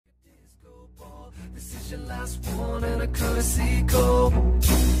This is your last one and a courtesy call.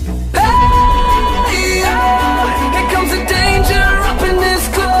 Hey, yeah, here comes the danger up in this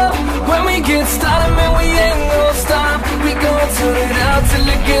club. When we get started, man, we ain't gonna stop. We gonna turn it out till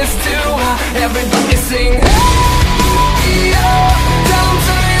it gets too hot. Everybody sing, hey, yeah. Tell 'em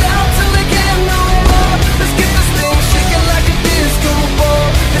turn it out till they can't no more. Let's get this thing shaking like a disco ball.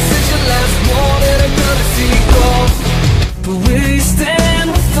 This is your last one and a courtesy call. But we stand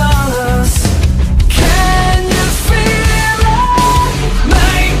with us. Can you feel it?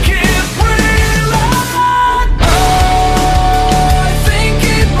 Make it real. Oh, I think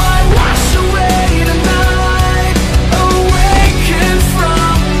it might wash away tonight. Awaken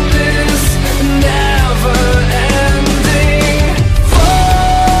from this never-ending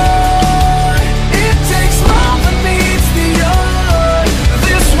flood. It takes love that meets the earth.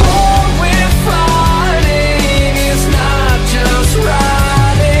 This war we're fighting is not just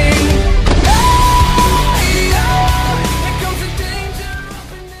riding. Hey, yeah, here comes the danger up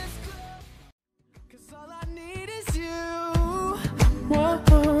in this club. 'Cause all I need is you. Whoa.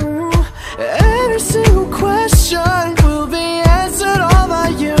 Every single question will be answered all by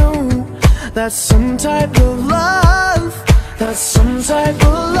you. That's some type of love. That's some type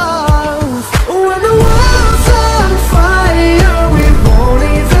of love. When the world